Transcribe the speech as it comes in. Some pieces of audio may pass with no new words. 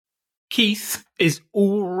Keith is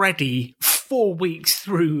already 4 weeks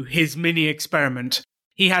through his mini experiment.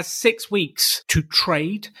 He has 6 weeks to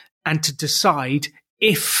trade and to decide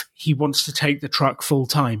if he wants to take the truck full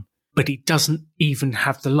time. But he doesn't even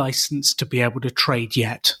have the license to be able to trade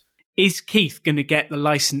yet. Is Keith going to get the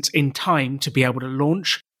license in time to be able to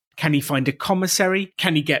launch? Can he find a commissary?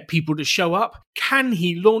 Can he get people to show up? Can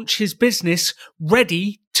he launch his business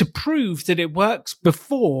ready to prove that it works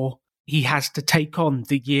before he has to take on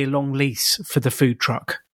the year-long lease for the food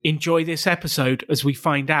truck? Enjoy this episode as we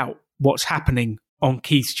find out what's happening on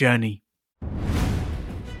Keith's journey.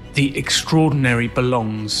 The extraordinary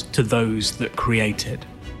belongs to those that create it.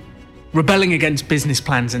 Rebelling against business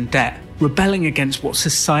plans and debt, rebelling against what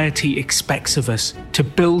society expects of us to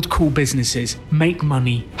build cool businesses, make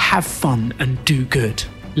money, have fun, and do good.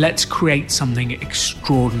 Let's create something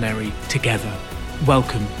extraordinary together.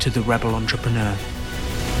 Welcome to The Rebel Entrepreneur.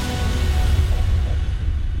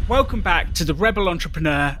 Welcome back to The Rebel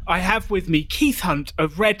Entrepreneur. I have with me Keith Hunt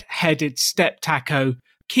of Red-Headed Step Taco.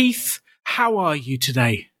 Keith, how are you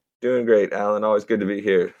today? Doing great, Alan. Always good to be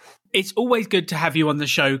here. It's always good to have you on the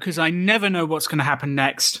show because I never know what's going to happen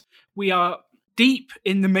next. We are deep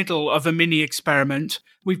in the middle of a mini experiment.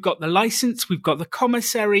 We've got the license, we've got the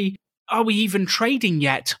commissary. Are we even trading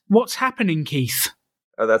yet? What's happening, Keith?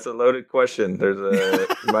 Oh, that's a loaded question. You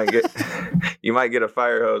might get a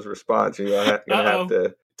fire hose response. You're gonna have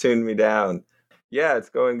to tune me down. Yeah, it's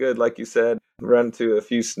going good. Like you said, run to a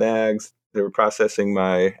few snags. They were processing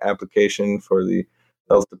my application for the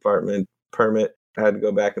health department permit. I had to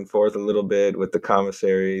go back and forth a little bit with the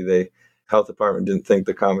commissary. The health department didn't think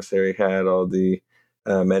the commissary had all the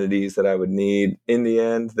amenities that I would need. In the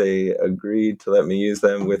end, they agreed to let me use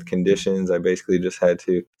them with conditions. I basically just had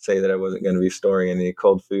to say that I wasn't going to be storing any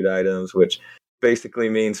cold food items, which basically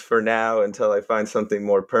means for now, until I find something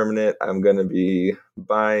more permanent, I'm going to be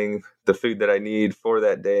buying the food that I need for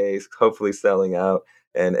that day, hopefully selling out,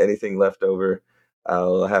 and anything left over,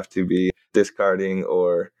 I'll have to be discarding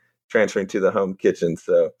or transferring to the home kitchen.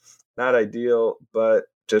 So not ideal, but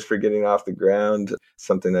just for getting off the ground,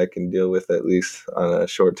 something I can deal with at least on a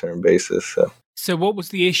short-term basis. So what was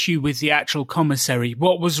the issue with the actual commissary?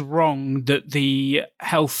 What was wrong that the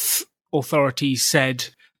health authorities said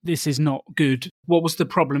this is not good? What was the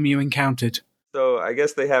problem you encountered? So I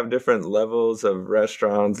guess they have different levels of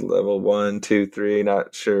restaurants, level 1, 2, 3,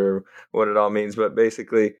 not sure what it all means, but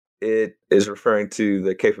basically it is referring to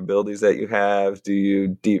the capabilities that you have. Do you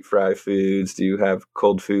deep fry foods? Do you have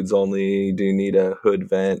cold foods only? Do you need a hood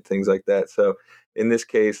vent? Things like that. So in this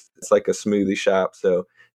case, it's like a smoothie shop. So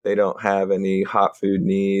they don't have any hot food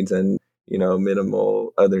needs and,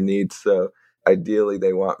 minimal other needs. So ideally,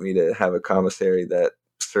 they want me to have a commissary that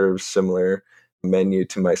serves similar menu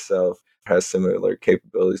to myself, has similar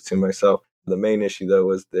capabilities to myself. The main issue, though,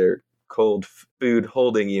 was their cold food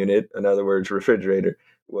holding unit, in other words, refrigerator,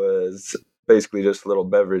 was basically just a little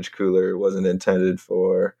beverage cooler. It wasn't intended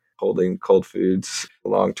for holding cold foods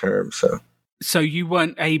long term. So you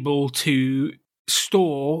weren't able to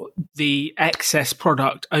store the excess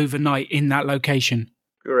product overnight in that location?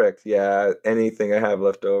 Correct. Yeah. Anything I have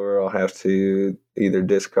left over, I'll have to either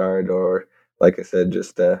discard or, like I said,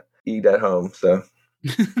 just eat at home. So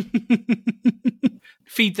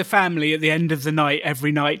feed the family at the end of the night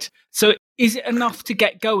every night. So is it enough to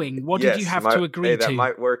get going? What did you have to agree to? That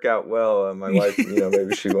might work out well. My wife,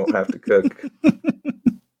 maybe she won't have to cook.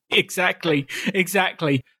 Exactly.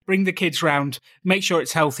 Bring the kids round. Make sure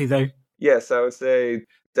it's healthy, though. Yes, I would say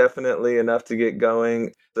definitely enough to get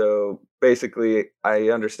going. So basically, I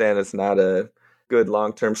understand it's not a good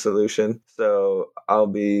long-term solution. So I'll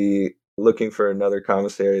be looking for another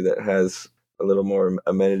commissary that has a little more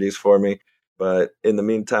amenities for me. But in the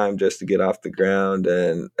meantime, just to get off the ground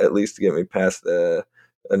and at least to get me past the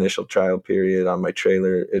initial trial period on my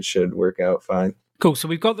trailer, it should work out fine. Cool. So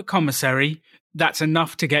we've got the commissary. That's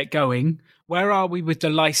enough to get going. Where are we with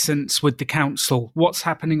the license with the council? What's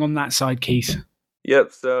happening on that side, Keith?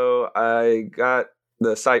 Yep. So I got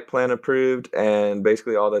the site plan approved, and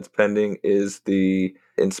basically all that's pending is the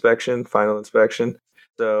final inspection.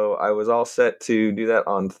 So I was all set to do that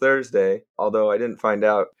on Thursday, although I didn't find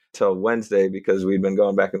out till Wednesday because we'd been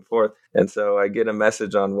going back and forth. And so I get a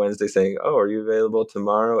message on Wednesday saying, "Oh, are you available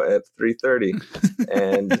tomorrow at 3:30?"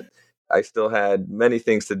 And I still had many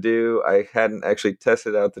things to do. I hadn't actually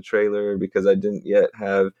tested out the trailer because I didn't yet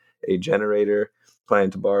have a generator.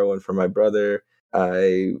 Planning to borrow one from my brother.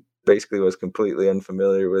 I basically was completely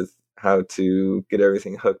unfamiliar with how to get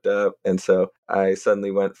everything hooked up. And so I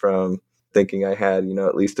suddenly went from thinking I had,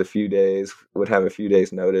 at least a few days, would have a few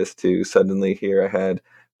days notice, to suddenly here I had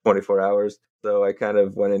 24 hours. So I kind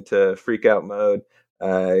of went into freak out mode.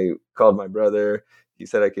 I called my brother. He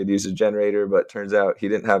said I could use a generator, but turns out he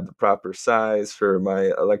didn't have the proper size for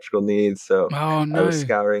my electrical needs. So Oh, no. I was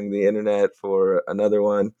scouring the internet for another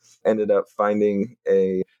one. Ended up finding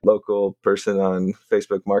a local person on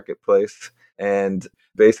Facebook Marketplace and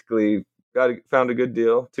basically found a good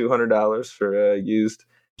deal, $200 for a used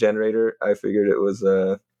generator. I figured it was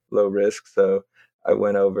low risk, so I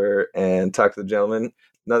went over and talked to the gentleman.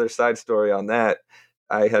 Another side story on that.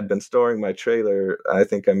 I had been storing my trailer, I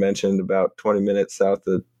think I mentioned, about 20 minutes south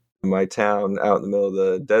of my town, out in the middle of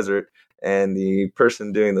the desert. And the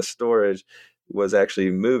person doing the storage was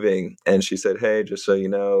actually moving. And she said, hey, just so you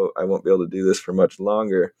know, I won't be able to do this for much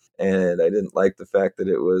longer. And I didn't like the fact that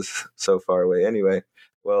it was so far away anyway.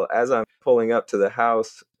 Well, as I'm pulling up to the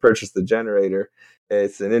house, purchase the generator,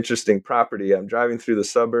 it's an interesting property. I'm driving through the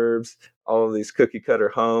suburbs, all of these cookie cutter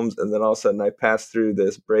homes, and then all of a sudden I pass through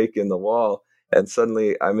this break in the wall. And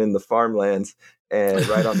suddenly I'm in the farmlands and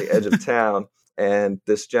right on the edge of town. And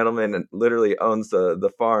this gentleman literally owns the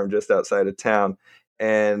farm just outside of town.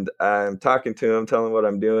 And I'm talking to him, telling him what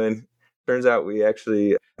I'm doing. Turns out we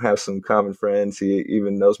actually have some common friends. He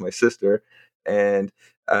even knows my sister. And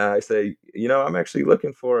I say, I'm actually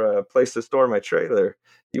looking for a place to store my trailer.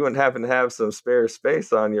 You wouldn't happen to have some spare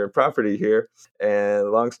space on your property here?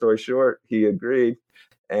 And long story short, he agreed.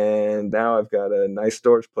 And now I've got a nice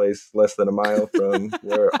storage place less than a mile from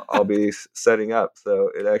where I'll be setting up. So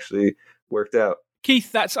it actually worked out.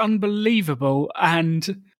 Keith, that's unbelievable.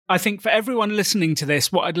 And I think for everyone listening to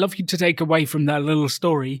this, what I'd love you to take away from that little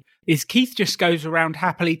story is Keith just goes around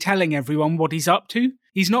happily telling everyone what he's up to.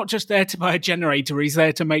 He's not just there to buy a generator, he's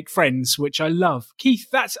there to make friends, which I love. Keith,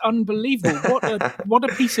 that's unbelievable. What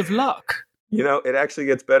a piece of luck. It actually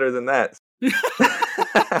gets better than that.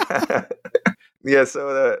 Yeah,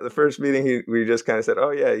 so the first meeting, we just kind of said, oh,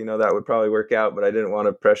 yeah, that would probably work out, but I didn't want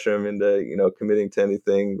to pressure him into, committing to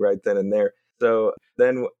anything right then and there. So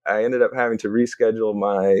then I ended up having to reschedule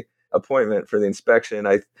my appointment for the inspection.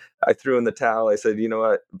 I threw in the towel. I said, you know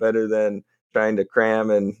what, better than trying to cram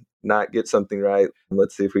and not get something right,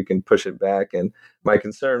 let's see if we can push it back. And my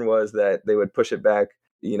concern was that they would push it back,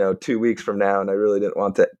 2 weeks from now, and I really didn't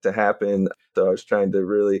want that to happen. So I was trying to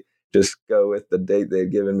really just go with the date they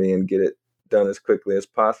had given me and get it done as quickly as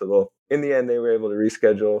possible. In the end, they were able to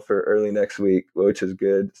reschedule for early next week, which is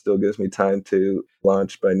good. Still gives me time to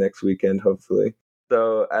launch by next weekend, hopefully.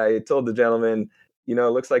 So I told the gentleman, it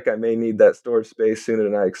looks like I may need that storage space sooner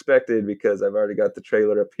than I expected because I've already got the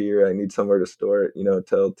trailer up here. I need somewhere to store it,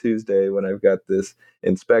 till Tuesday when I've got this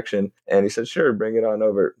inspection. And he said, sure, bring it on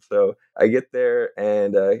over. So I get there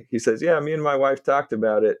and he says, yeah, me and my wife talked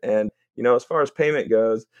about it. And as far as payment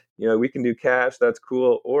goes, we can do cash. That's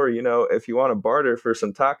cool. Or, if you want to barter for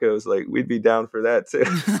some tacos, we'd be down for that too.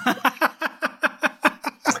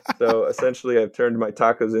 So essentially, I've turned my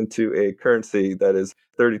tacos into a currency that is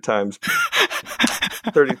 30 times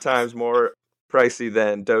more pricey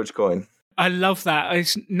than Dogecoin. I love that.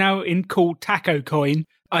 It's now called Taco Coin.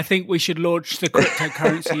 I think we should launch the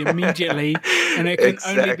cryptocurrency immediately, and it can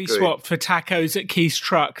only be swapped for tacos at Keith's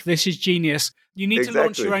truck. This is genius. You need to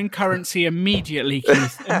launch your own currency immediately,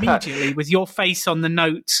 Keith. Immediately, with your face on the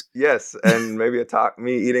notes. Yes, and maybe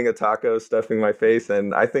me eating a taco, stuffing my face,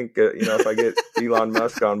 and I think if I get Elon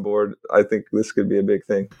Musk on board, I think this could be a big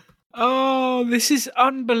thing. Oh, this is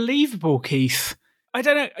unbelievable, Keith. I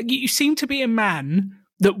don't know. You seem to be a man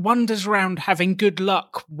that wanders around having good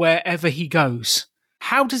luck wherever he goes.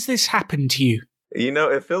 How does this happen to you?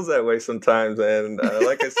 It feels that way sometimes. And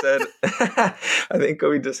like I said, I think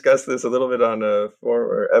we discussed this a little bit on a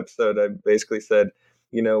former episode. I basically said,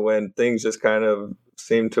 when things just kind of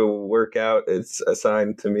seem to work out, it's a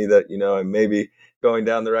sign to me that, I'm maybe going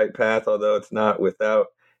down the right path, although it's not without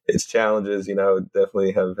its challenges.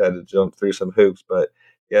 Definitely have had to jump through some hoops. But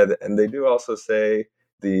yeah, and they do also say,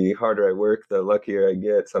 the harder I work, the luckier I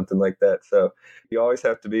get, something like that. So you always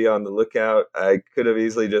have to be on the lookout. I could have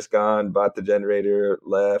easily just gone, bought the generator,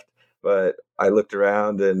 left, but I looked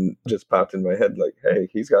around and just popped in my head hey,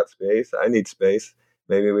 he's got space. I need space.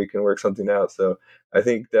 Maybe we can work something out. So I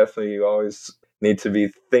think definitely you always need to be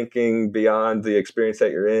thinking beyond the experience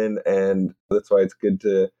that you're in. And that's why it's good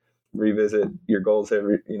to revisit your goals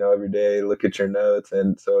every day, look at your notes.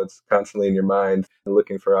 And so it's constantly in your mind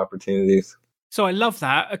looking for opportunities. So I love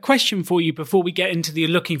that. A question for you before we get into the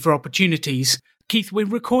looking for opportunities. Keith, we're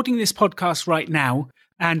recording this podcast right now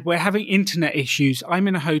and we're having internet issues. I'm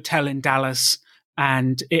in a hotel in Dallas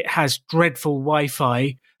and it has dreadful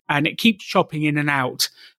Wi-Fi and it keeps chopping in and out.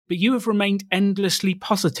 But you have remained endlessly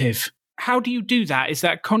positive. How do you do that? Is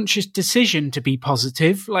that a conscious decision to be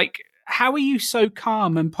positive? How are you so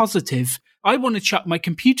calm and positive I want to chuck my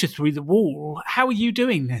computer through the wall. How are you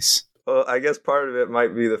doing this? Well, I guess part of it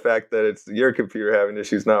might be the fact that it's your computer having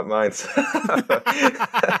issues, not mine.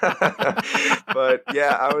 But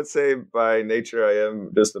yeah, I would say by nature, I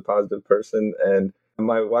am just a positive person. And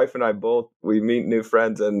my wife and I both, we meet new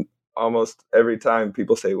friends, and almost every time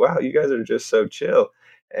people say, wow, you guys are just so chill.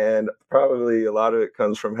 And probably a lot of it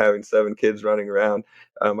comes from having 7 kids running around.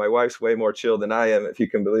 My wife's way more chill than I am, if you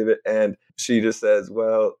can believe it. And she just says,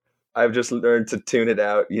 well, I've just learned to tune it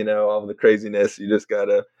out, all the craziness. You just got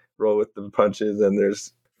to roll with the punches, and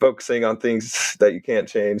there's focusing on things that you can't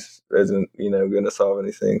change isn't, going to solve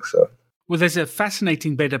anything. So. Well, there's a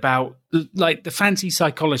fascinating bit about, like, the fancy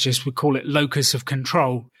psychologists would call it locus of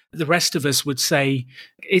control. The rest of us would say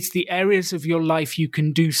it's the areas of your life you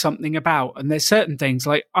can do something about. And there's certain things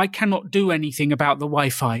like I cannot do anything about the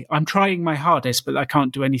Wi-Fi. I'm trying my hardest, but I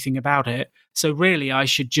can't do anything about it. So really, I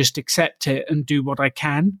should just accept it and do what I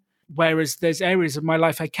can. Whereas there's areas of my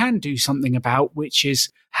life I can do something about, which is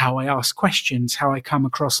how I ask questions, how I come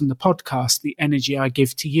across in the podcast, the energy I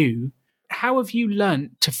give to you. How have you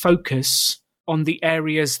learnt to focus on the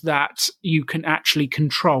areas that you can actually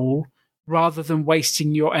control rather than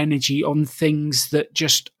wasting your energy on things that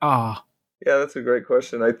just are? Yeah, that's a great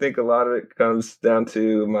question. I think a lot of it comes down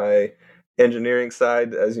to my engineering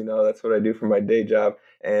side. As you know, that's what I do for my day job.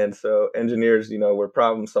 And so engineers, we're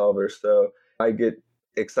problem solvers. So I get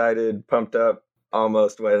excited, pumped up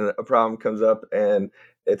almost when a problem comes up, and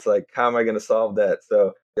it's like, how am I going to solve that?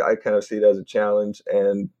 So I kind of see it as a challenge.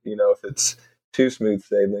 And, if it's too smooth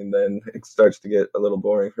sailing, then it starts to get a little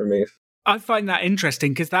boring for me. I find that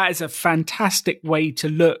interesting because that is a fantastic way to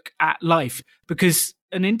look at life, because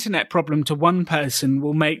an internet problem to one person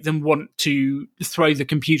will make them want to throw the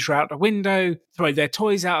computer out the window, throw their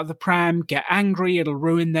toys out of the pram, get angry, it'll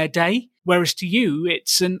ruin their day. Whereas to you,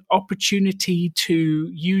 it's an opportunity to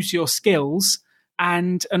use your skills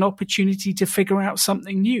and an opportunity to figure out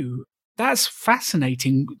something new. That's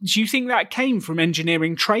fascinating. Do you think that came from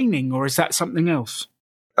engineering training, or is that something else?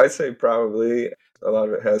 I'd say probably a lot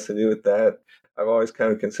of it has to do with that. I've always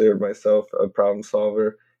kind of considered myself a problem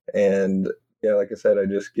solver. And yeah, like I said, I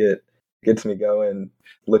just gets me going,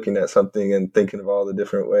 looking at something and thinking of all the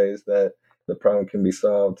different ways that the problem can be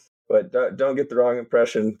solved. But don't get the wrong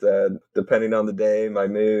impression that depending on the day, my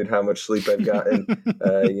mood, how much sleep I've gotten,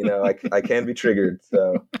 I can be triggered.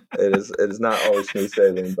 So it is not always smooth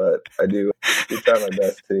sailing, but I do try my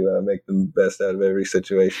best to make the best out of every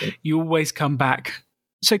situation. You always come back.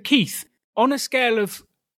 So Keith, on a scale of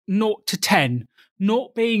 0 to 10, 0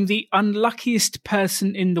 being the unluckiest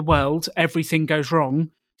person in the world, everything goes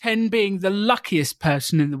wrong, 10 being the luckiest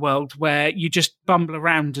person in the world where you just bumble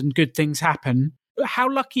around and good things happen,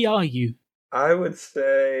 how lucky are you? I would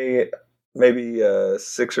say maybe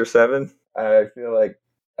 6 or 7. I feel like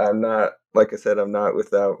I'm not, like I said, I'm not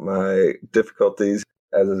without my difficulties,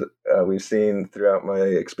 as we've seen throughout my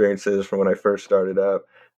experiences from when I first started up.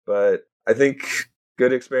 But I think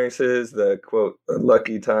good experiences, the quote,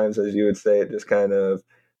 lucky times, as you would say, it just kind of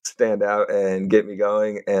stand out and get me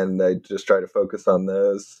going. And I just try to focus on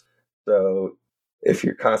those. So if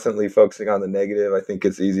you're constantly focusing on the negative, I think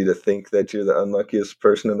it's easy to think that you're the unluckiest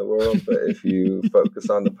person in the world. But if you focus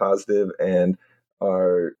on the positive and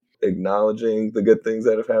are acknowledging the good things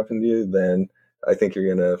that have happened to you, then I think you're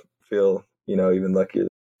going to feel, even luckier.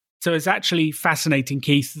 So it's actually fascinating,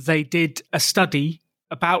 Keith. They did a study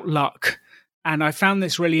about luck, and I found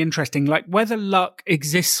this really interesting. Like, whether luck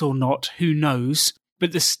exists or not, who knows?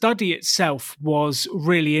 But the study itself was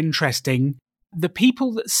really interesting. The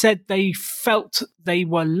people that said they felt they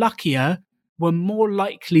were luckier were more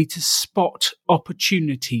likely to spot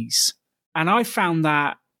opportunities. And I found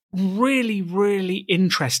that really, really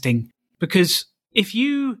interesting, because if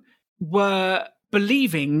you were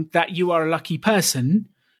believing that you are a lucky person,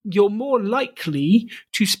 you're more likely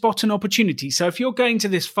to spot an opportunity. So if you're going to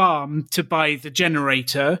this farm to buy the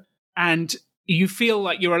generator and you feel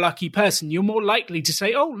like you're a lucky person, you're more likely to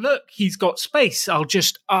say, oh, look, he's got space. I'll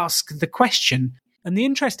just ask the question. And the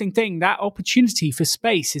interesting thing, that opportunity for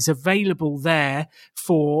space is available there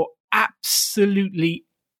for absolutely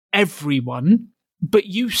everyone, but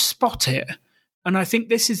you spot it. And I think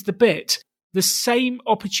this is the bit. The same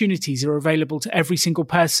opportunities are available to every single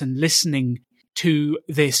person listening to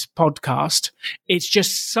this podcast. It's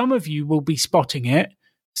just some of you will be spotting it,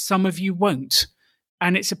 some of you won't.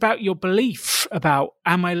 And it's about your belief about,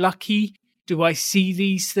 am I lucky? Do I see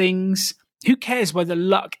these things? Who cares whether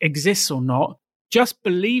luck exists or not? Just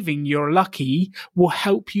believing you're lucky will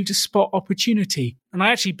help you to spot opportunity. And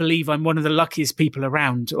I actually believe I'm one of the luckiest people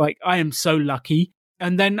around. Like, I am so lucky.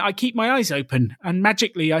 And then I keep my eyes open and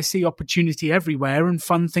magically I see opportunity everywhere and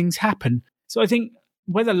fun things happen. So I think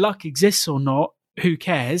whether luck exists or not, who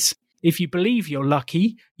cares? If you believe you're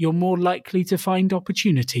lucky, you're more likely to find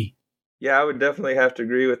opportunity. Yeah, I would definitely have to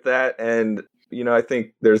agree with that. And, I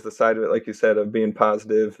think there's the side of it, like you said, of being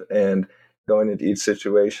positive and going into each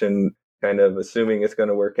situation, kind of assuming it's going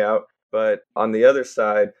to work out. But on the other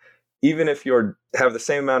side, even if you have the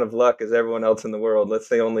same amount of luck as everyone else in the world, let's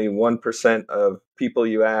say only 1% of people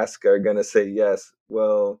you ask are going to say yes.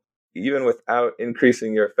 Well, even without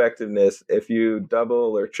increasing your effectiveness, if you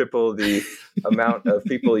double or triple the amount of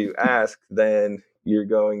people you ask, then you're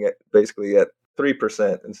going at basically at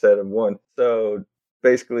 3% instead of 1. So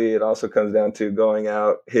basically, it also comes down to going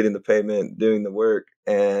out, hitting the pavement, doing the work,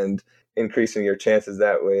 and increasing your chances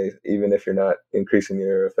that way, even if you're not increasing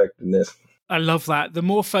your effectiveness. I love that. The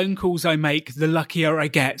more phone calls I make, the luckier I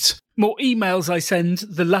get. More emails I send,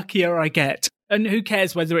 the luckier I get. And who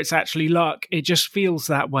cares whether it's actually luck? It just feels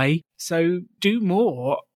that way. So do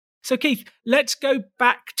more. So Keith, let's go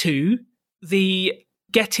back to the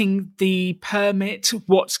getting the permit,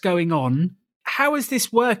 what's going on. How is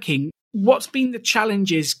this working? What's been the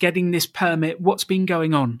challenges getting this permit? What's been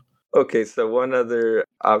going on? Okay, so one other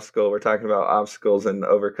obstacle, we're talking about obstacles and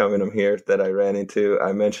overcoming them here that I ran into.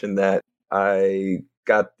 I mentioned that I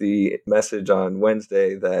got the message on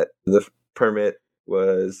Wednesday that the permit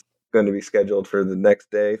was going to be scheduled for the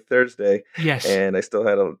next day, Thursday. Yes. And I still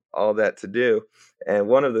had all that to do. And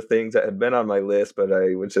one of the things that had been on my list, but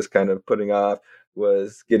I was just kind of putting off,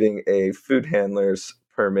 was getting a food handler's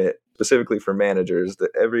permit, specifically for managers.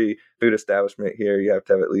 That every food establishment here, you have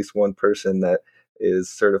to have at least one person that is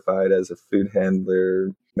certified as a food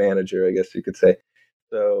handler manager, I guess you could say.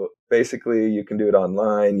 So basically, you can do it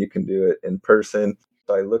online, you can do it in person.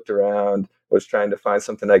 So I looked around, was trying to find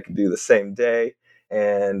something I could do the same day,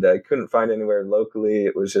 and I couldn't find anywhere locally.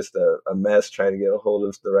 It was just a mess trying to get a hold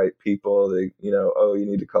of the right people. They, oh, you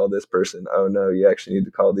need to call this person. Oh, no, you actually need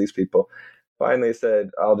to call these people. Finally, I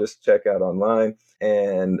said, I'll just check out online.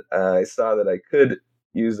 And I saw that I could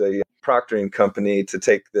use a proctoring company to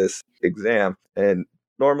take this exam. And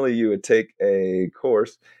normally you would take a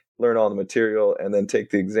course, learn all the material, and then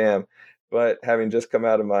take the exam. But having just come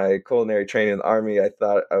out of my culinary training in the Army, I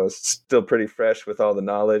thought I was still pretty fresh with all the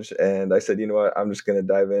knowledge. And I said, you know what, I'm just going to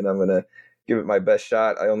dive in. I'm going to give it my best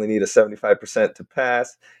shot. I only need a 75% to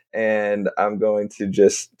pass, and I'm going to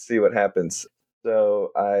just see what happens.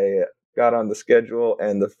 So I got on the schedule,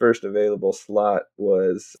 and the first available slot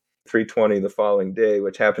was 3:20 the following day,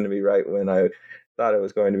 which happened to be right when I thought I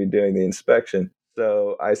was going to be doing the inspection.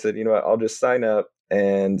 So I said, you know what, I'll just sign up,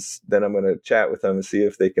 and then I'm going to chat with them and see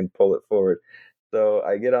if they can pull it forward. So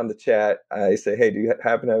I get on the chat. I say, hey, do you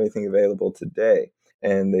happen to have anything available today?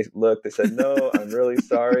 And they looked, they said, no, I'm really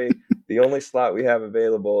sorry. The only slot we have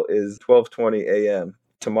available is 12:20 a.m.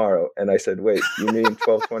 tomorrow. And I said, wait, you mean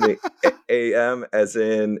 12:20 a.m. as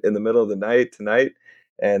in the middle of the night tonight?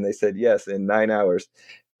 And they said, yes, in 9 hours.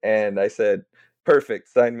 And I said, perfect,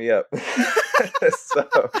 sign me up.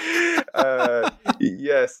 So,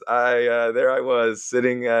 yes, there I was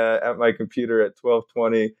sitting at my computer at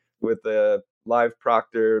 12:20 with a live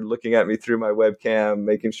proctor looking at me through my webcam,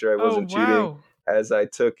 making sure I wasn't cheating, as I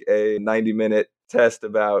took a 90-minute test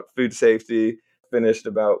about food safety, finished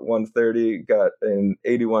about 1:30, got an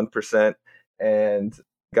 81%, and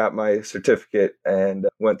got my certificate, and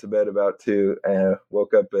went to bed about 2, and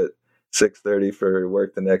woke up at 6:30 for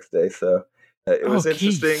work the next day. So it was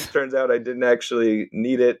interesting. Keith. Turns out I didn't actually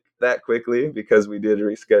need it that quickly because we did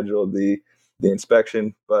reschedule the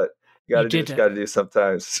inspection, but you got to do what you got to do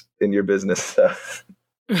sometimes in your business. So.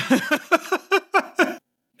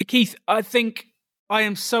 Keith, I think I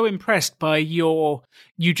am so impressed by you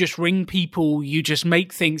just ring people, you just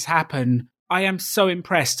make things happen. I am so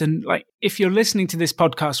impressed. And if you're listening to this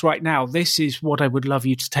podcast right now, this is what I would love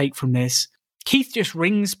you to take from this. Keith just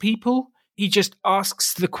rings people. He just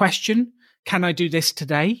asks the question, can I do this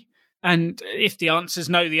today? And if the answer's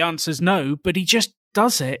no, the answer's no, but he just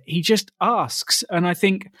does it. He just asks. And I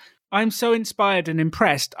think I'm so inspired and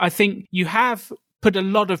impressed. I think you have put a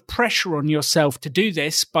lot of pressure on yourself to do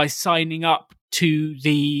this by signing up to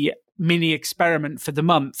the mini experiment for the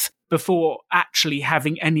month before actually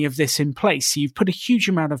having any of this in place. So you've put a huge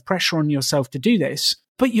amount of pressure on yourself to do this,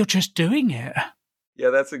 but you're just doing it. Yeah,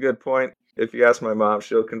 that's a good point. If you ask my mom,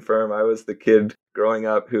 she'll confirm I was the kid growing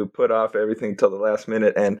up who put off everything till the last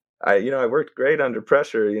minute. And I worked great under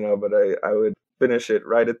pressure, but I would finish it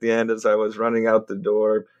right at the end as I was running out the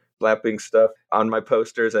door, slapping stuff on my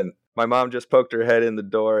posters. And my mom just poked her head in the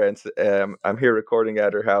door, and I'm here recording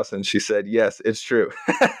at her house. And she said, yes, it's true.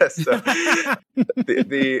 So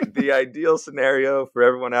the ideal scenario for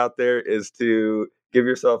everyone out there is to give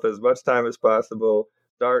yourself as much time as possible,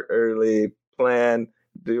 start early, plan,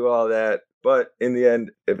 do all that. But in the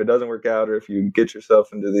end, if it doesn't work out, or if you get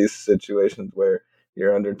yourself into these situations where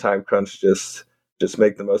you're under time crunch, just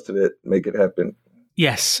make the most of it, make it happen.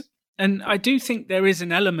 Yes. And I do think there is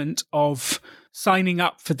an element of signing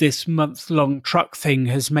up for this month-long truck thing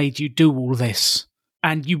has made you do all this.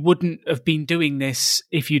 And you wouldn't have been doing this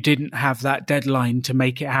if you didn't have that deadline to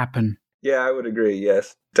make it happen. Yeah, I would agree.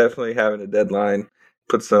 Yes, definitely having a deadline,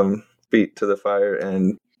 put some feet to the fire.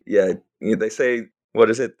 And yeah, they say, what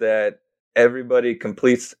is it, that everybody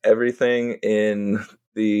completes everything in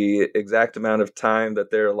the exact amount of time that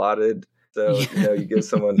they're allotted. So, you give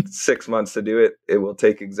someone 6 months to do it, it will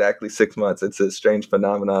take exactly 6 months. It's a strange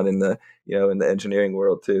phenomenon in the engineering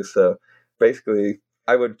world too. So basically,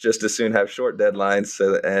 I would just as soon have short deadlines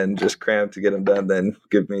and just cram to get them done than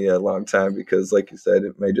give me a long time, because like you said,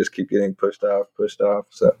 it may just keep getting pushed off.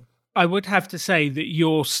 So I would have to say that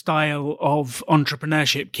your style of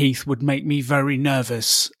entrepreneurship, Keith, would make me very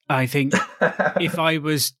nervous. I think if I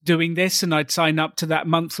was doing this and I'd sign up to that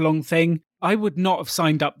month-long thing, I would not have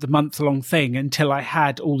signed up the month-long thing until I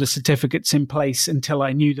had all the certificates in place, until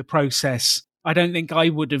I knew the process. I don't think I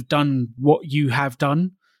would have done what you have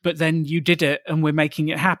done, but then you did it and we're making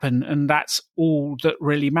it happen, and that's all that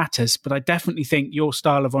really matters. But I definitely think your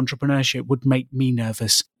style of entrepreneurship would make me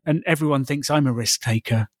nervous, and everyone thinks I'm a risk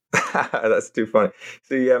taker. That's too funny.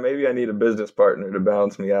 So yeah, maybe I need a business partner to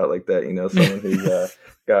balance me out like that, someone who's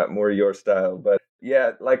got more your style. But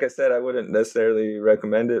yeah, like I said, I wouldn't necessarily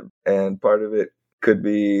recommend it. And part of it could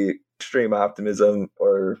be extreme optimism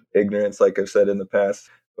or ignorance, like I've said in the past.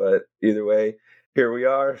 But either way, here we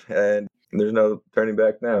are, and there's no turning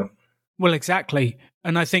back now. Well, exactly.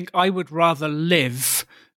 And I think I would rather live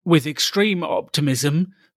with extreme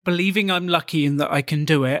optimism, believing I'm lucky in that I can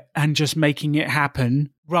do it and just making it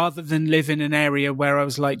happen, rather than live in an area where I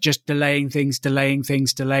was like just delaying things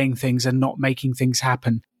and not making things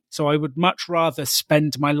happen. So I would much rather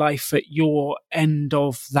spend my life at your end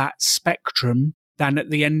of that spectrum than at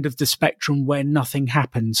the end of the spectrum where nothing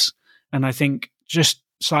happens. And I think just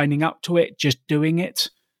signing up to it, just doing it,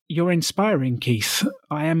 you're inspiring, Keith.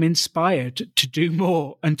 I am inspired to do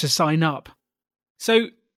more and to sign up. So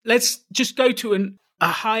let's just go to a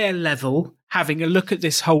higher level, having a look at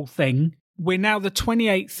this whole thing. We're now the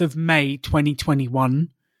 28th of May, 2021.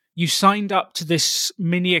 You signed up to this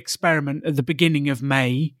mini experiment at the beginning of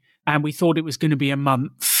May, and we thought it was going to be a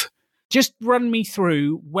month. Just run me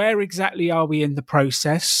through, where exactly are we in the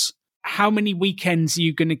process? How many weekends are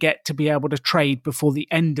you going to get to be able to trade before the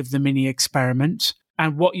end of the mini experiment?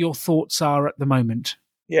 And what your thoughts are at the moment?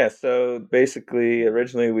 Yeah, so basically,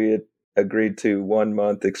 originally we had agreed to 1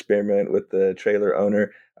 month experiment with the trailer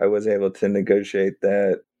owner. I was able to negotiate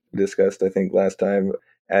that, discussed I think last time,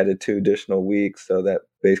 added 2 additional weeks, so that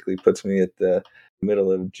basically puts me at the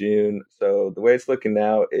middle of June. So the way it's looking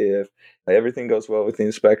now, if everything goes well with the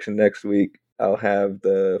inspection next week, I'll have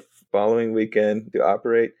the following weekend to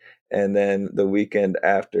operate, and then the weekend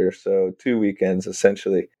after, so 2 weekends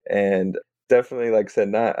essentially. And definitely, like I said,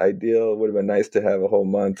 not ideal. It would have been nice to have a whole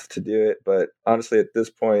month to do it. But honestly, at this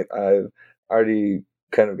point, I've already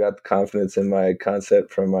kind of got the confidence in my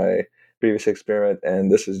concept from my previous experiment.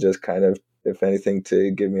 And this is just kind of, if anything,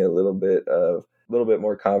 to give me a little bit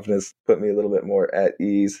more confidence, put me a little bit more at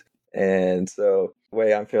ease. And so the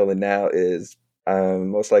way I'm feeling now is I'm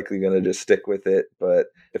most likely going to just stick with it. But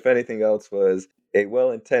if anything else was a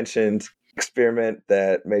well-intentioned experiment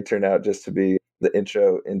that may turn out just to be the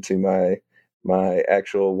intro into my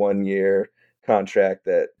actual 1 year contract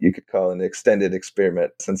that you could call an extended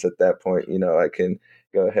experiment, since at that point, I can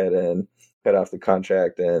go ahead and cut off the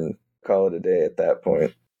contract and call it a day at that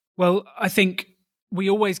point. Well, I think we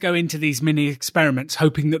always go into these mini experiments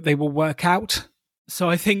hoping that they will work out. So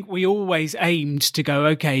I think we always aimed to go,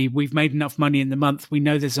 okay, we've made enough money in the month. We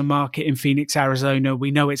know there's a market in Phoenix, Arizona.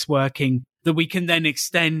 We know it's working, that we can then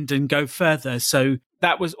extend and go further. So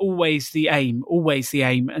that was always the aim.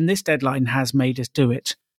 And this deadline has made us do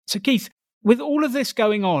it. So Keith, with all of this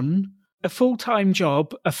going on, a full-time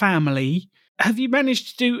job, a family, have you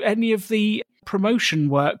managed to do any of the promotion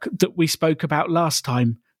work that we spoke about last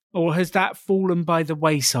time? Or has that fallen by the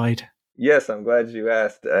wayside? Yes, I'm glad you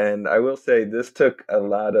asked. And I will say this took a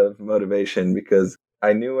lot of motivation, because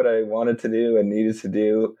I knew what I wanted to do and needed to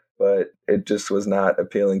do, but it just was not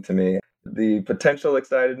appealing to me. The potential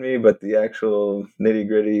excited me, but the actual nitty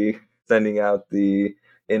gritty, sending out the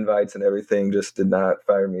invites and everything, just did not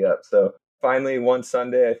fire me up. So finally, one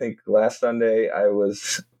Sunday, I think last Sunday,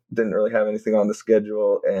 didn't really have anything on the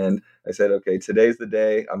schedule. And I said, okay, today's the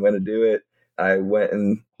day. I'm going to do it. I went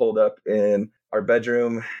and holed up in our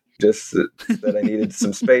bedroom, just that I needed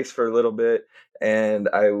some space for a little bit. And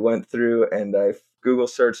I went through and I Google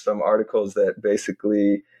searched some articles that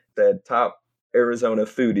basically said top Arizona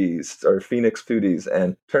foodies or Phoenix foodies.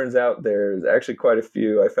 And turns out there's actually quite a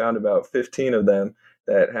few. I found about 15 of them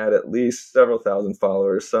that had at least several thousand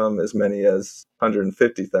followers, some as many as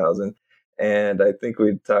 150,000. And I think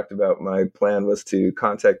we talked about my plan was to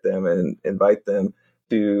contact them and invite them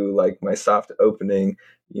to like my soft opening,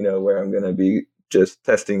 where I'm going to be just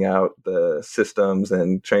testing out the systems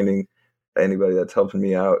and training anybody that's helping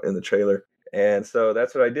me out in the trailer. And so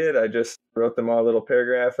that's what I did. I just wrote them all a little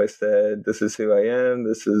paragraph. I said, this is who I am.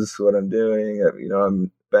 This is what I'm doing.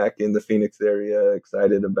 I'm back in the Phoenix area,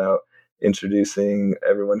 excited about introducing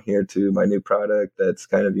everyone here to my new product that's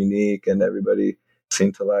kind of unique and everybody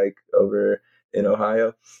seemed to like over in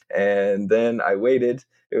Ohio. And then I waited.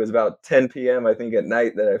 It was about 10 p.m., I think, at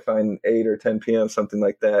night that I find 8 or 10 p.m., something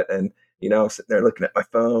like that. And I'm sitting there looking at my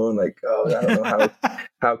phone, like, oh, I don't know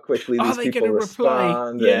how quickly these people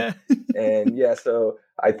respond. Yeah. And yeah, so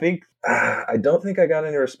I don't think I got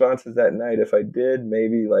any responses that night. If I did,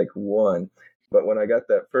 maybe like one. But when I got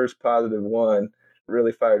that first positive one, it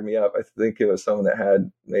really fired me up. I think it was someone that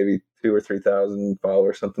had maybe 2,000 or 3,000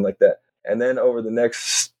 followers, something like that. And then over the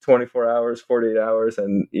next 24 hours, 48 hours,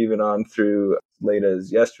 and even on through late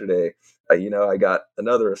as yesterday, I got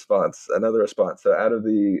another response. So out of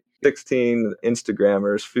the 16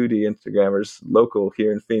 Instagrammers, foodie Instagrammers local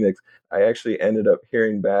here in Phoenix, I actually ended up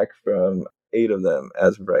hearing back from 8 of them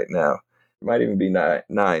as of right now. It might even be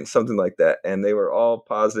nine, something like that. And they were all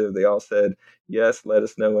positive. They all said, yes, let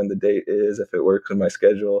us know when the date is. If it works with my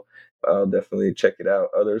schedule, I'll definitely check it out.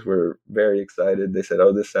 Others were very excited. They said,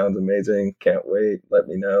 oh, this sounds amazing. Can't wait. Let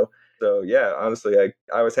me know. So yeah, honestly,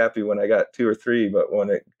 I was happy when I got 2 or 3, but when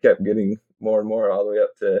it kept getting more and more all the way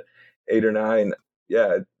up to 8 or 9,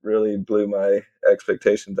 yeah, it really blew my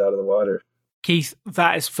expectations out of the water. Keith,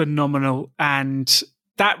 that is phenomenal. And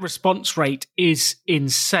that response rate is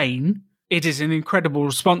insane. It is an incredible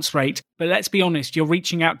response rate. But let's be honest, you're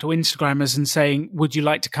reaching out to Instagrammers and saying, would you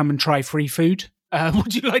like to come and try free food?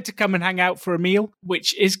 Would you like to come and hang out for a meal?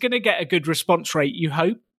 Which is going to get a good response rate, you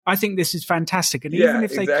hope. I think this is fantastic. And even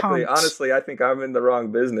if they can't... Honestly, I think I'm in the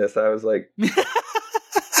wrong business. I was like...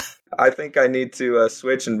 I think I need to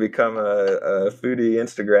switch and become a foodie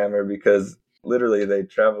Instagrammer because literally they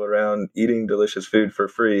travel around eating delicious food for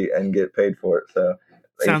free and get paid for it. So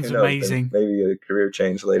sounds amazing. Maybe a career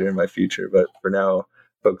change later in my future, but for now,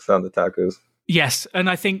 focus on the tacos. Yes, and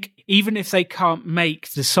I think even if they can't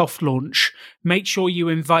make the soft launch, make sure you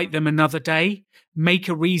invite them another day. Make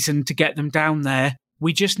a reason to get them down there.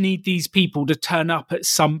 We just need these people to turn up at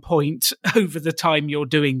some point over the time you're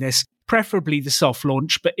doing this. Preferably the soft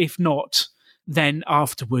launch, but if not, then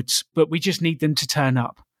afterwards. But we just need them to turn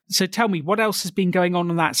up. So tell me, what else has been going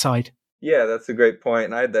on that side? Yeah, that's a great point.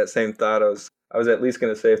 And I had that same thought. I was at least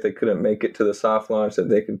going to say if they couldn't make it to the soft launch, that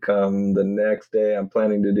they could come the next day. I'm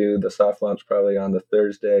planning to do the soft launch probably on the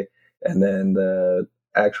Thursday and then the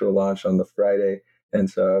actual launch on the Friday. And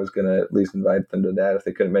so I was going to at least invite them to that if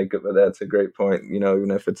they couldn't make it. But that's a great point.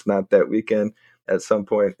 Even if it's not that weekend, at some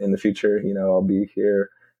point in the future, I'll be here.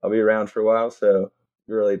 I'll be around for a while, so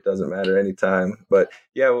it really doesn't matter anytime. But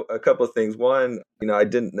yeah, a couple of things. One, I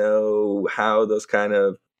didn't know how those kind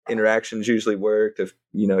of interactions usually worked. If,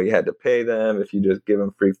 you had to pay them, if you just give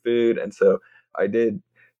them free food. And so I did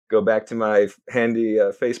go back to my handy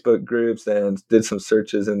Facebook groups and did some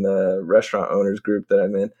searches in the restaurant owners group that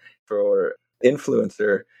I'm in for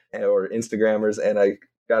influencer or Instagrammers. And I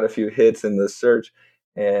got a few hits in the search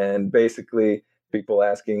and basically people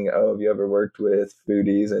asking, oh, have you ever worked with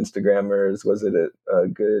foodies, Instagrammers? Was it a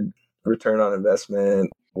good return on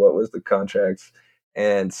investment? What was the contracts?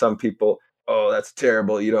 And some people, oh, that's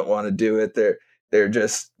terrible. You don't want to do it. They're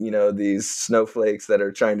just, these snowflakes that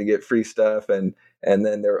are trying to get free stuff. And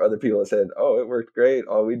then there were other people that said, oh, it worked great.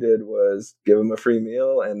 All we did was give them a free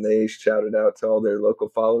meal and they shouted out to all their local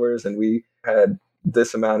followers. And we had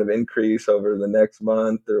this amount of increase over the next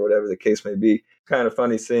month or whatever the case may be. Kind of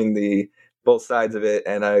funny seeing both sides of it.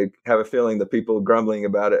 And I have a feeling the people grumbling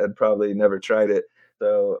about it had probably never tried it.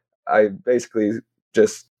 So I basically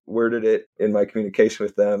just worded it in my communication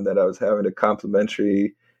with them that I was having a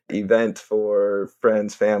complimentary event for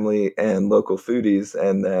friends, family, and local foodies,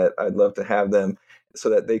 and that I'd love to have them so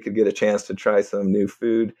that they could get a chance to try some new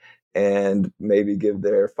food and maybe give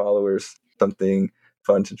their followers something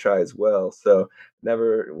fun to try as well. So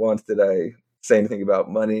never once did I say anything about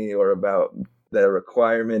money or about the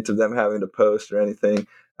requirement of them having to post or anything.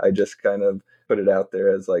 I just kind of put it out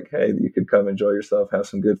there as like, hey, you could come enjoy yourself, have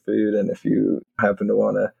some good food. And if you happen to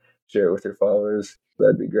want to share it with your followers,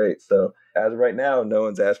 that'd be great. So as of right now, no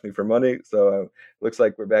one's asked me for money. So looks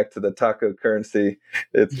like we're back to the taco currency.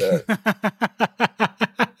 It's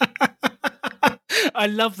I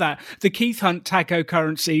love that. The Keith Hunt taco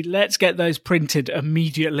currency. Let's get those printed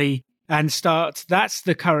immediately and start. That's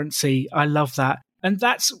the currency. I love that. And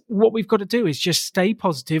that's what we've got to do, is just stay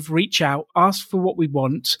positive, reach out, ask for what we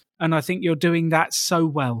want. And I think you're doing that so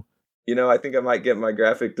well. I think I might get my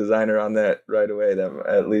graphic designer on that right away,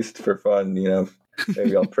 at least for fun.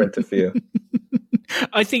 Maybe I'll print a few.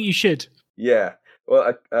 I think you should. Yeah.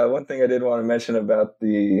 Well, one thing I did want to mention about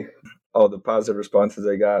all the positive responses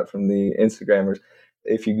I got from the Instagrammers,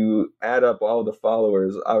 if you add up all the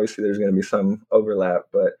followers, obviously there's going to be some overlap,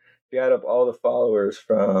 but if you add up all the followers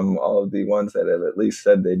from all of the ones that have at least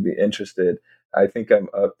said they'd be interested, I think I'm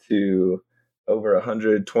up to over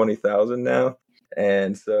 120,000 now.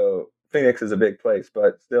 And so Phoenix is a big place,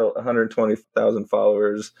 but still 120,000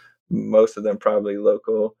 followers, most of them probably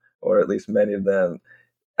local, or at least many of them.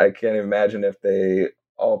 I can't imagine if they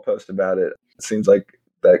all post about it. It seems like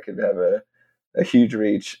that could have a huge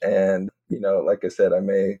reach. And, like I said, I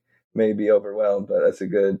may be overwhelmed, but that's a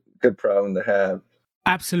good problem to have.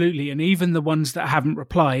 Absolutely. And even the ones that haven't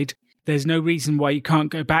replied, there's no reason why you can't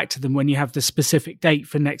go back to them when you have the specific date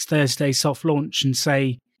for next Thursday's soft launch and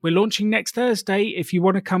say, we're launching next Thursday. If you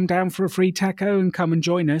want to come down for a free taco and come and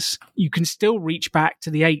join us, you can still reach back to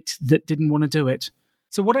the 8 that didn't want to do it.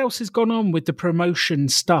 So what else has gone on with the promotion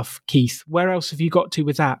stuff, Keith? Where else have you got to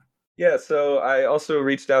with that? Yeah, so I also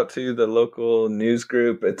reached out to the local news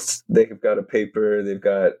group. They've got a paper, they've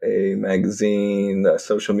got a magazine, a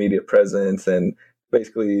social media presence, and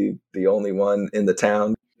basically the only one in the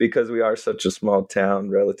town, because we are such a small town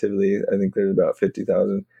relatively. I think there's about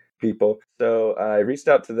 50,000 people. So I reached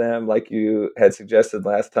out to them like you had suggested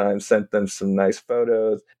last time, sent them some nice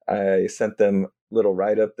photos. I sent them a little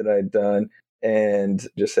write-up that I'd done and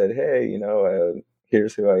just said, hey,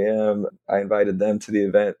 here's who I am. I invited them to the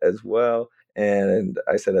event as well. And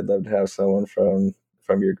I said, I'd love to have someone from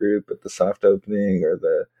your group at the soft opening or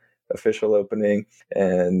the official opening.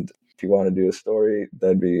 And if you want to do a story,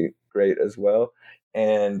 that'd be great as well.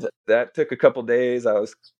 And that took a couple days. I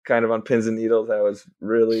was kind of on pins and needles. I was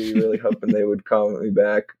really, really hoping they would call me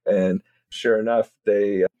back. And sure enough,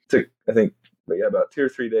 they took, I think, about 2 or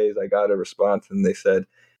 3 days. I got a response and they said,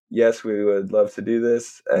 yes, we would love to do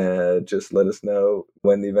this. Just let us know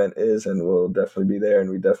when the event is and we'll definitely be there. And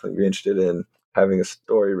we'd definitely be interested in having a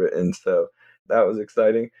story written. So that was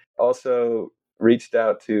exciting. Also reached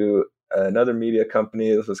out to another media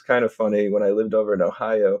company. This was kind of funny. When I lived over in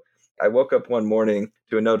Ohio, I woke up one morning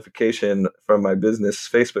to a notification from my business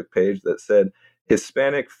Facebook page that said,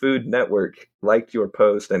 Hispanic Food Network liked your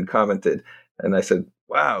post and commented. And I said,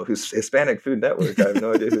 wow, who's Hispanic Food Network? I have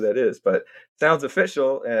no idea who that is, but sounds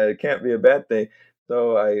official and it can't be a bad thing.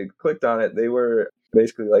 So I clicked on it. They were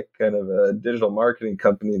basically like kind of a digital marketing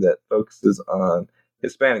company that focuses on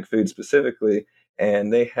Hispanic food specifically.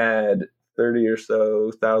 And they had 30 or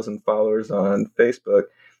so thousand followers on Facebook.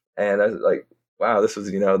 And I was like, wow, this was,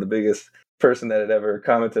 the biggest person that had ever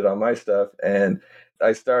commented on my stuff. And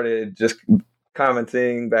I started just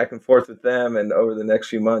commenting back and forth with them. And over the next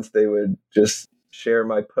few months, they would just share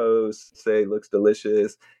my posts, say looks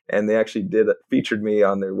delicious. And they actually featured me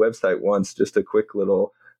on their website once, just a quick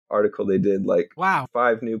little article they did, like, wow,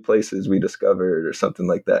 5 new places we discovered or something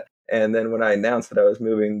like that. And then when I announced that I was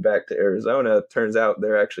moving back to Arizona, turns out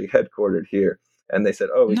they're actually headquartered here. And they said,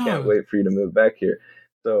 oh, we can't wait for you to move back here.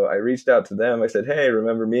 So I reached out to them. I said, hey,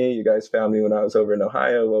 remember me? You guys found me when I was over in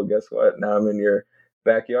Ohio. Well, guess what? Now I'm in your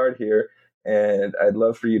backyard here. And I'd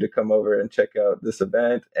love for you to come over and check out this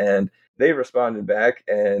event. And they responded back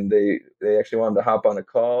and they actually wanted to hop on a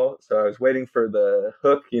call. So I was waiting for the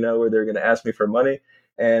hook, where they're going to ask me for money.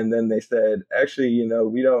 And then they said, actually,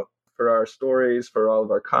 we don't, for our stories, for all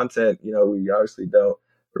of our content, we obviously don't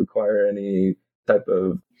require any type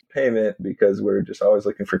of payment because we're just always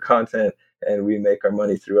looking for content and we make our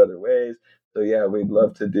money through other ways. So yeah, we'd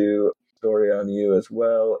love to do a story on you as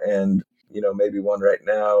well. And, maybe one right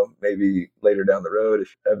now, maybe later down the road,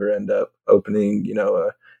 if you ever end up opening, a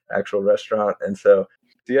actual restaurant. And so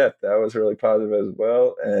yeah, that was really positive as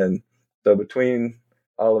well. And so between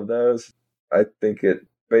all of those, I think it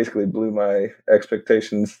basically blew my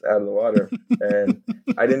expectations out of the water. And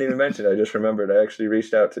I didn't even mention, I just remembered I actually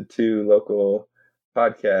reached out to 2 local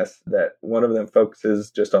podcasts that one of them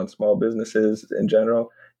focuses just on small businesses in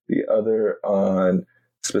general, the other on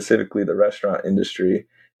specifically the restaurant industry.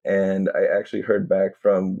 And I actually heard back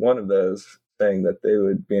from one of those saying that they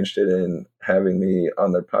would be interested in having me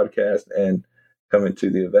on their podcast and coming to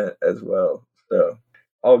the event as well. So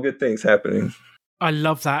all good things happening. I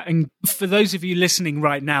love that. And for those of you listening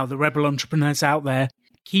right now, the rebel entrepreneurs out there,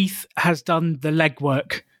 Keith has done the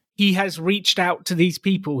legwork. He has reached out to these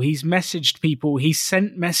people. He's messaged people. He's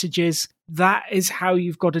sent messages. That is how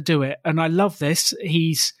you've got to do it. And I love this.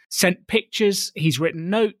 He's sent pictures. He's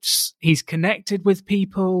written notes. He's connected with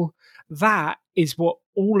people. That is what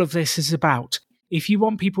all of this is about. If you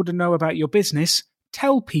want people to know about your business,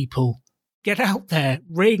 tell people. Get out there,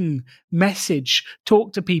 ring, message,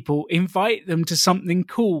 talk to people, invite them to something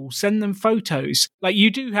cool, send them photos. Like, you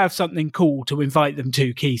do have something cool to invite them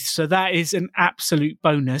to, Keith. So that is an absolute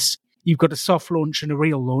bonus. You've got a soft launch and a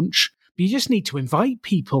real launch. But you just need to invite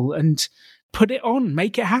people and put it on,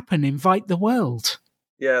 make it happen, invite the world.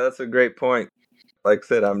 Yeah, that's a great point. Like I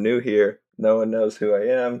said, I'm new here. No one knows who I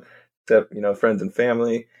am except, friends and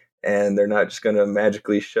family. And they're not just going to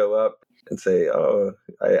magically show up and say, "Oh,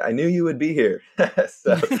 I knew you would be here."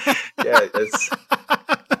 So, yeah, it's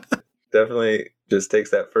definitely just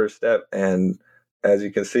takes that first step. And as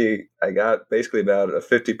you can see, I got basically about a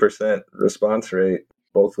 50% response rate,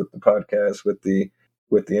 both with the podcast, with the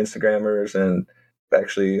Instagrammers, and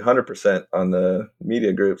actually 100% on the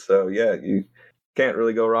media group. So, yeah, you can't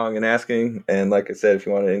really go wrong in asking. And like I said, if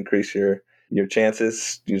you want to increase your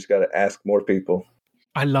chances, you just got to ask more people.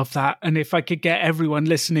 I love that. And if I could get everyone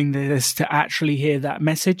listening to this to actually hear that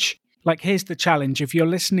message, like, here's the challenge. If you're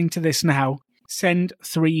listening to this now, send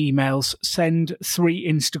 3 emails, send 3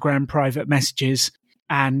 Instagram private messages,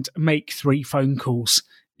 and make 3 phone calls.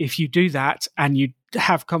 If you do that and you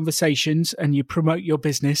have conversations and you promote your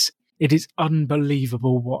business, it is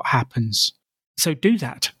unbelievable what happens. So do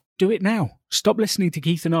that. Do it now. Stop listening to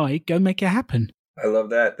Keith and I. Go make it happen. I love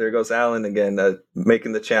that. There goes Alan again,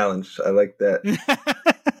 making the challenge. I like that.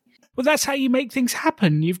 Well, that's how you make things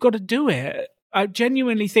happen. You've got to do it. I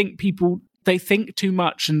genuinely think people, they think too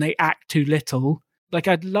much and they act too little. Like,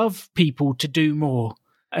 I'd love people to do more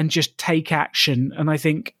and just take action. And I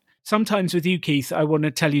think sometimes with you, Keith, I want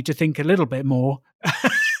to tell you to think a little bit more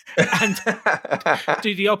and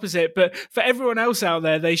do the opposite. But for everyone else out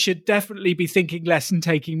there, they should definitely be thinking less and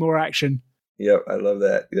taking more action. Yep, I love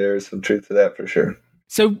that. There's some truth to that for sure.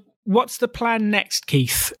 So what's the plan next,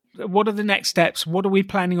 Keith? What are the next steps? What are we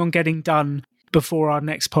planning on getting done before our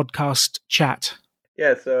next podcast chat?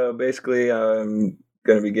 Yeah, so basically I'm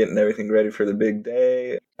going to be getting everything ready for the big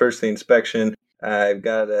day. First, the inspection. I've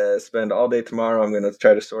got to spend all day tomorrow. I'm going to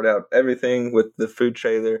try to sort out everything with the food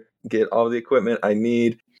trailer, get all the equipment I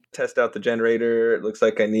need, test out the generator. It looks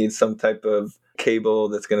like I need some type of cable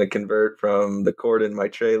that's going to convert from the cord in my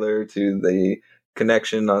trailer to the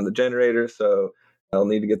connection on the generator. So I'll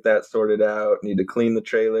need to get that sorted out, need to clean the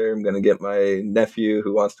trailer. I'm going to get my nephew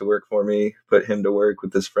who wants to work for me, put him to work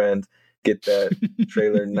with his friend, get that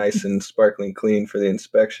trailer nice and sparkling clean for the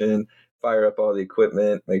inspection, fire up all the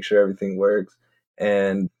equipment, make sure everything works.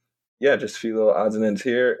 And yeah, just a few little odds and ends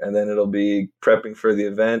here, and then it'll be prepping for the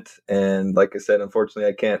event. And like I said, unfortunately,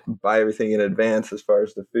 I can't buy everything in advance as far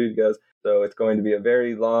as the food goes. So it's going to be a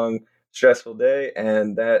very long, stressful day.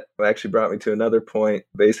 And that actually brought me to another point.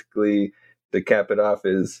 Basically, to cap it off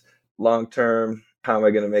is long-term, how am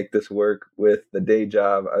I going to make this work with the day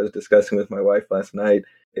job? I was discussing with my wife last night.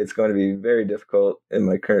 It's going to be very difficult in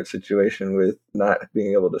my current situation with not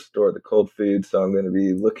being able to store the cold food. So I'm going to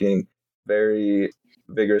be looking very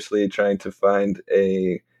vigorously trying to find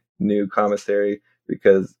a new commissary,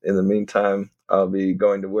 because in the meantime, I'll be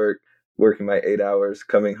going to work, working my 8 hours,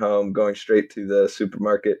 coming home, going straight to the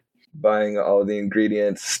supermarket, buying all the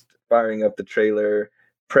ingredients, firing up the trailer,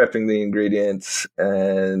 prepping the ingredients,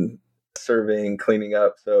 and serving, cleaning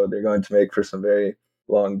up. So they're going to make for some very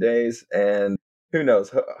long days. And who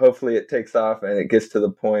knows, hopefully it takes off and it gets to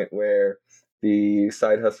the point where the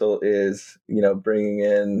side hustle is, bringing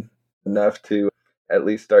in enough to at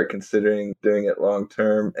least start considering doing it long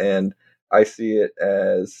term. And I see it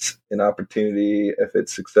as an opportunity, if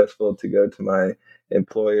it's successful, to go to my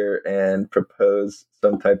employer and propose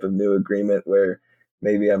some type of new agreement where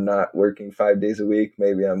maybe I'm not working 5 days a week,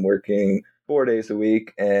 maybe I'm working 4 days a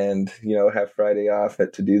week and, have Friday off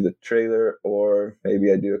to do the trailer, or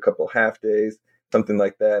maybe I do a couple half days, something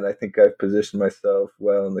like that. And I think I've positioned myself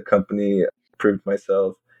well in the company, proved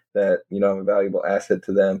myself that, I'm a valuable asset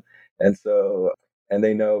to them. And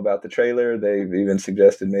they know about the trailer. They've even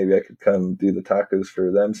suggested maybe I could come do the tacos for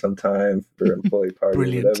them sometime for employee party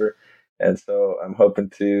or whatever. And so I'm hoping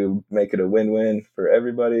to make it a win-win for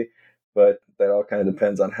everybody. But that all kind of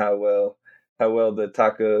depends on how well the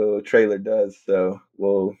taco trailer does. So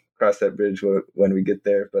we'll cross that bridge when we get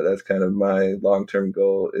there. But that's kind of my long-term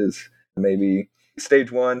goal, is maybe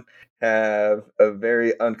stage 1, have a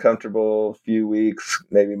very uncomfortable few weeks,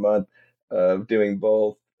 maybe month, of doing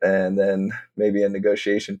both, and then maybe a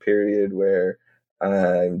negotiation period where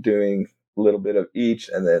I'm doing a little bit of each,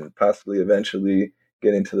 and then possibly eventually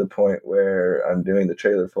getting to the point where I'm doing the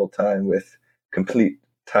trailer full time with complete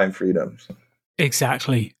time freedoms.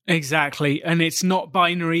 Exactly. And it's not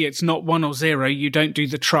binary. It's not 1 or 0. You don't do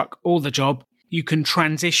the truck or the job. You can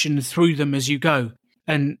transition through them as you go.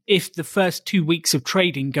 And if the first 2 weeks of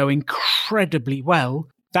trading go incredibly well,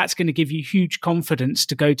 that's going to give you huge confidence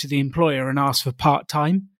to go to the employer and ask for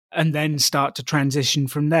part-time and then start to transition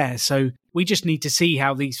from there. So we just need to see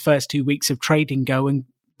how these first 2 weeks of trading go and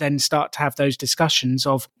then start to have those discussions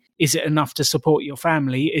of, is it enough to support your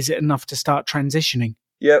family? Is it enough to start transitioning?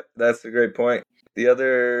 Yep, that's a great point. The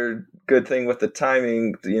other good thing with the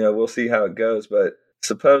timing, we'll see how it goes, but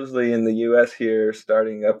supposedly in the US here,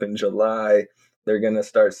 starting up in July, they're going to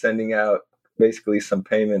start sending out basically some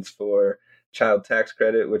payments for child tax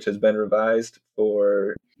credit, which has been revised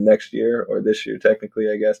for next year, or this year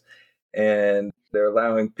technically, I guess. And they're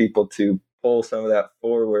allowing people to pull some of that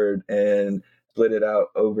forward and split it out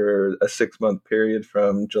over a 6-month period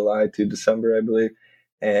from July to December, I believe,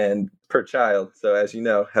 and per child. So as you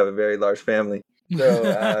know, have a very large family.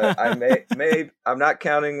 So I'm not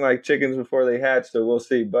counting my chickens before they hatch, so we'll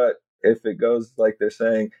see. But if it goes like they're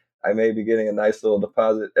saying, I may be getting a nice little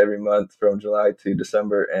deposit every month from July to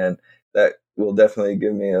December, and that will definitely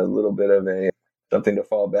give me a little bit of something to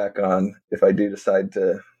fall back on if I do decide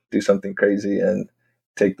to do something crazy and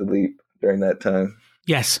take the leap during that time.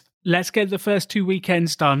 Yes. Let's get the first 2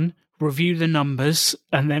 weekends done, review the numbers,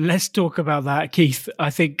 and then let's talk about that, Keith.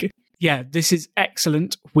 I think, this is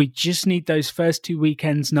excellent. We just need those first 2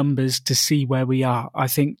 weekends numbers to see where we are. I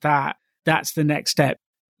think that's the next step.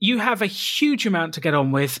 You have a huge amount to get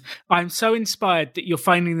on with. I'm so inspired that you're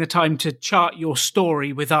finding the time to chart your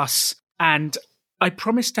story with us. And I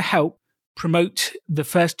promise to help promote the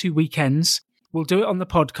first 2 weekends. We'll do it on the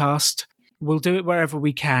podcast. We'll do it wherever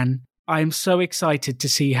we can. I am so excited to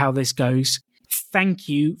see how this goes. Thank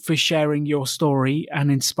you for sharing your story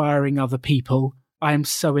and inspiring other people. I am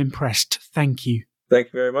so impressed. Thank you. Thank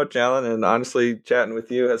you very much, Alan. And honestly, chatting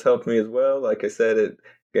with you has helped me as well. Like I said, it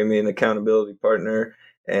gave me an accountability partner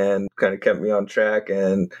and kind of kept me on track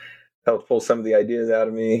and helped pull some of the ideas out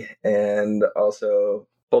of me, and also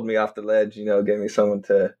pulled me off the ledge, gave me someone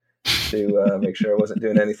to make sure I wasn't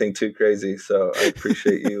doing anything too crazy. So I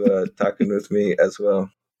appreciate you talking with me as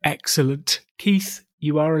well. Excellent. Keith,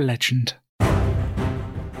 you are a legend.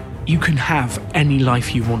 You can have any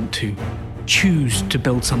life you want to. Choose to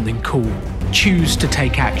build something cool. Choose to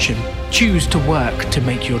take action. Choose to work to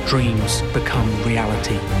make your dreams become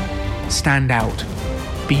reality. Stand out.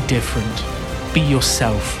 Be different. Be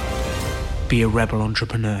yourself. Be a rebel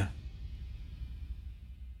entrepreneur.